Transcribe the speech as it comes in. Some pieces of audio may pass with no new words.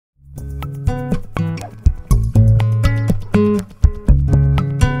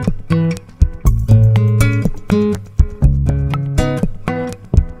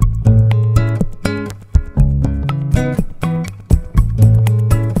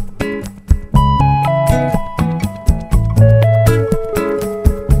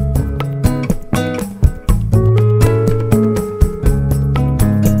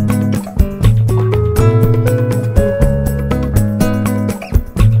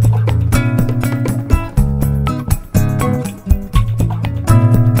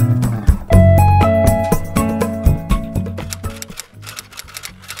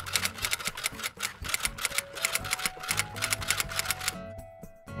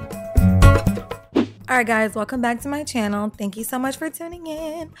Alright guys, welcome back to my channel. Thank you so much for tuning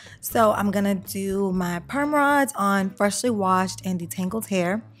in. So I'm gonna do my perm rods on freshly washed and detangled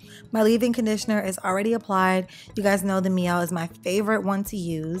hair. My leave-in conditioner is already applied. You guys know the Mielle is my favorite one to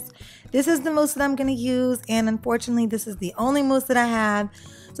use. This is the mousse that I'm gonna use, and unfortunately this is the only mousse that I have.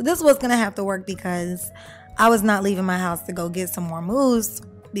 So this was gonna have to work because I was not leaving my house to go get some more mousse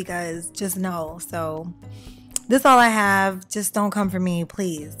because just no. So this is all I have. Just don't come for me,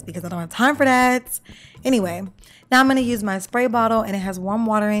 please, because I don't have time for that. Anyway, now I'm going to use my spray bottle, and it has warm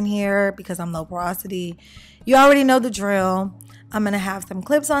water in here because I'm low porosity. You already know the drill. I'm going to have some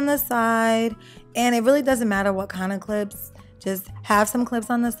clips on the side, and it really doesn't matter what kind of clips. Just have some clips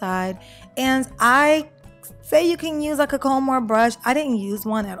on the side. And I say you can use like a comb or a brush. I didn't use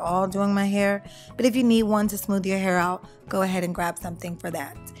one at all doing my hair, but if you need one to smooth your hair out, go ahead and grab something for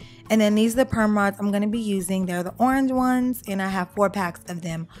that. And then these are the perm rods I'm going to be using. They're the orange ones, and I have 4 packs of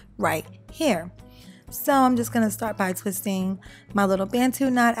them right here. So I'm just going to start by twisting my little Bantu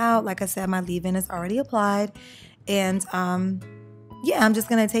knot out. Like I said, my leave-in is already applied. And yeah, I'm just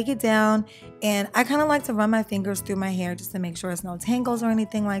going to take it down. And I kind of like to run my fingers through my hair just to make sure it's no tangles or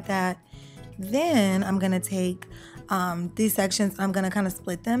anything like that. Then I'm going to take these sections. I'm going to kind of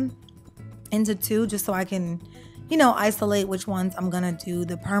split them into 2 just so I can, you know, isolate which ones I'm gonna do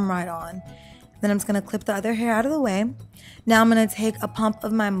the perm rod on. Then I'm just gonna clip the other hair out of the way. Now I'm gonna take a pump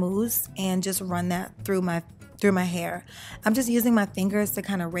of my mousse and just run that through my hair. I'm just using my fingers to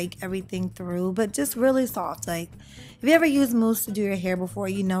kind of rake everything through, but just really soft. Like, if you ever used mousse to do your hair before,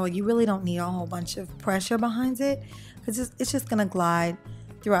 you know you really don't need a whole bunch of pressure behind it, because it's just gonna glide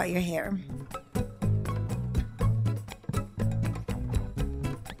throughout your hair.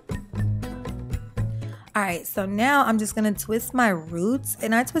 Alright, so now I'm just going to twist my roots,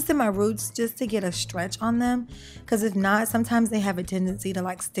 and I twisted my roots just to get a stretch on them, because if not, sometimes they have a tendency to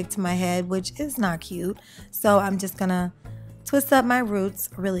like stick to my head, which is not cute. So I'm just going to twist up my roots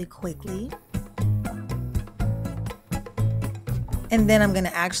really quickly. And then I'm going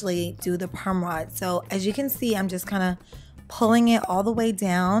to actually do the perm rod. So as you can see, I'm just kind of pulling it all the way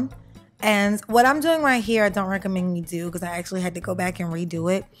down. And what I'm doing right here, I don't recommend you do because I actually had to go back and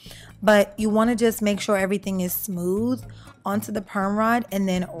redo it. But you want to just make sure everything is smooth onto the perm rod, and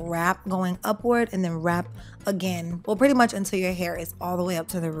then wrap going upward, and then wrap again. Well, pretty much until your hair is all the way up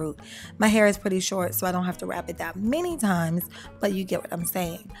to the root. My hair is pretty short, so I don't have to wrap it that many times, but you get what I'm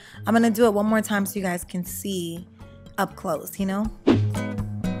saying. I'm going to do it one more time so you guys can see up close, you know?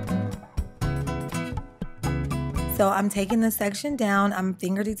 So I'm taking this section down. I'm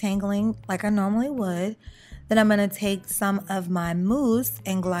finger detangling like I normally would. Then I'm going to take some of my mousse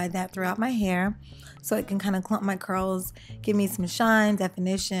and glide that throughout my hair so it can kind of clump my curls, give me some shine,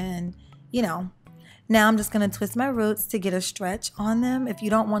 definition, you know. Now I'm just going to twist my roots to get a stretch on them. If you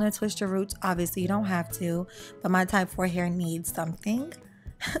don't want to twist your roots, obviously you don't have to, but my type 4 hair needs something.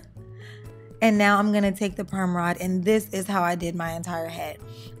 And now I'm going to take the perm rod, and this is how I did my entire head.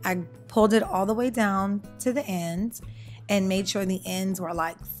 I pulled it all the way down to the ends and made sure the ends were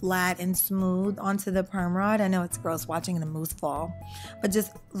like flat and smooth onto the perm rod. I know it's gross watching the mousse fall, but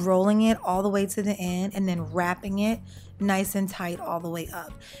just rolling it all the way to the end and then wrapping it nice and tight all the way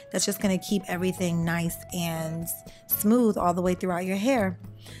up. That's just going to keep everything nice and smooth all the way throughout your hair.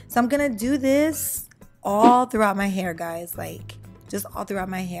 So I'm going to do this all throughout my hair, guys, like just all throughout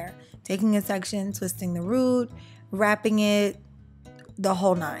my hair. Taking a section, twisting the root, wrapping it, the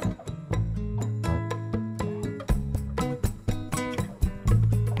whole 9.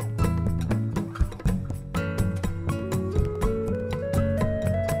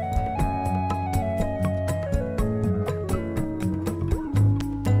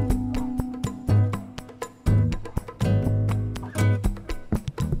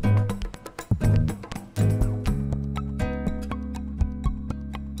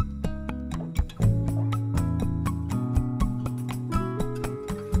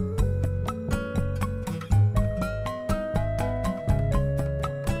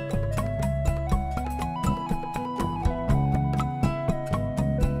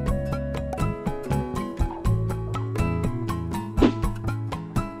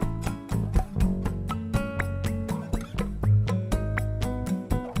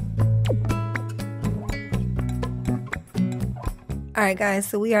 Alright guys,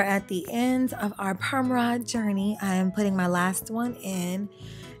 so we are at the end of our perm rod journey. I am putting my last one in,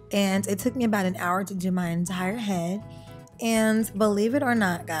 and it took me about an hour to do my entire head. And believe it or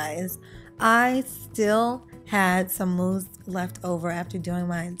not, guys, I still had some mousse left over after doing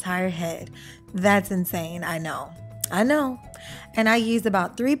my entire head. That's insane, I know. I know. And I used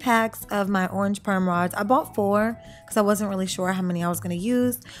about 3 packs of my orange perm rods. I bought 4 because I wasn't really sure how many I was going to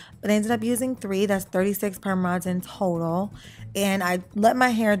use, but I ended up using 3. That's 36 perm rods in total. And I let my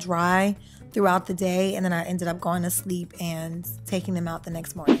hair dry throughout the day, and then I ended up going to sleep and taking them out the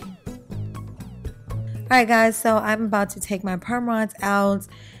next morning. Alright guys, so I'm about to take my perm rods out.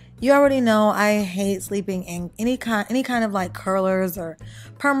 You already know I hate sleeping in any kind of like curlers or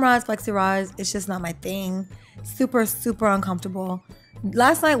perm rods, flexi rods. It's just not my thing. Super, super uncomfortable.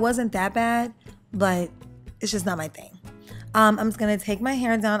 Last night wasn't that bad, but it's just not my thing. I'm just going to take my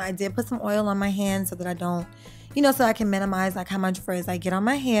hair down. I did put some oil on my hands so that I don't, so I can minimize like how much frizz I get on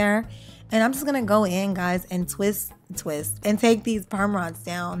my hair. And I'm just going to go in, guys, and twist, and take these perm rods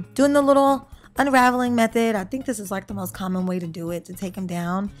down. Doing the little unraveling method. I think this is like the most common way to do it, to take them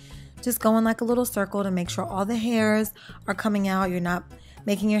down. Just go in like a little circle to make sure all the hairs are coming out. You're not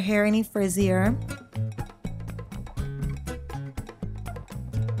making your hair any frizzier.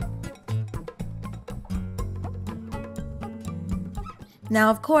 Now,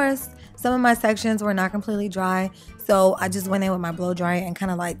 of course, some of my sections were not completely dry, so I just went in with my blow dryer and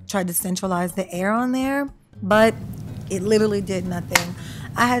kind of like tried to centralize the air on there, but it literally did nothing.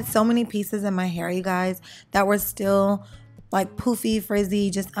 I had so many pieces in my hair, you guys, that were still like poofy, frizzy,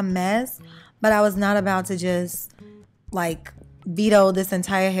 just a mess, but I was not about to just like veto this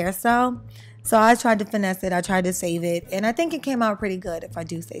entire hairstyle. So I tried to finesse it, I tried to save it, and I think it came out pretty good if I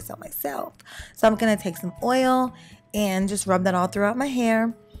do say so myself. So I'm gonna take some oil and just rub that all throughout my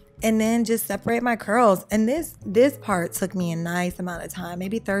hair and then just separate my curls. And this part took me a nice amount of time,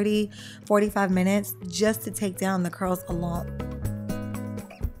 maybe 30-45 minutes just to take down the curls alone.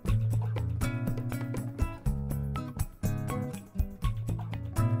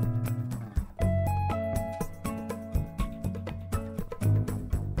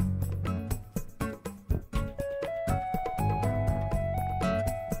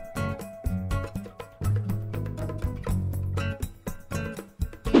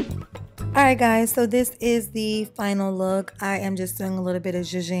 Alright guys, so this is the final look. I am just doing a little bit of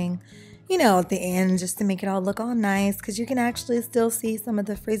zhuzhing, at the end, just to make it all look all nice, because you can actually still see some of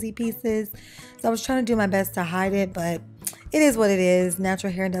the frizzy pieces. So I was trying to do my best to hide it, but it is what it is.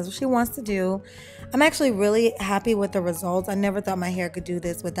 Natural hair does what she wants to do. I'm actually really happy with the results. I never thought my hair could do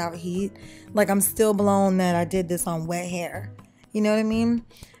this without heat. Like, I'm still blown that I did this on wet hair. You know what I mean?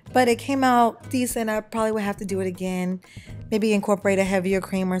 But it came out decent. I probably would have to do it again. Maybe incorporate a heavier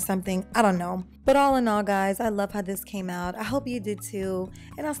cream or something. I don't know. But all in all, guys, I love how this came out. I hope you did too.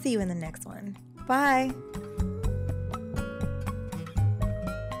 And I'll see you in the next one. Bye.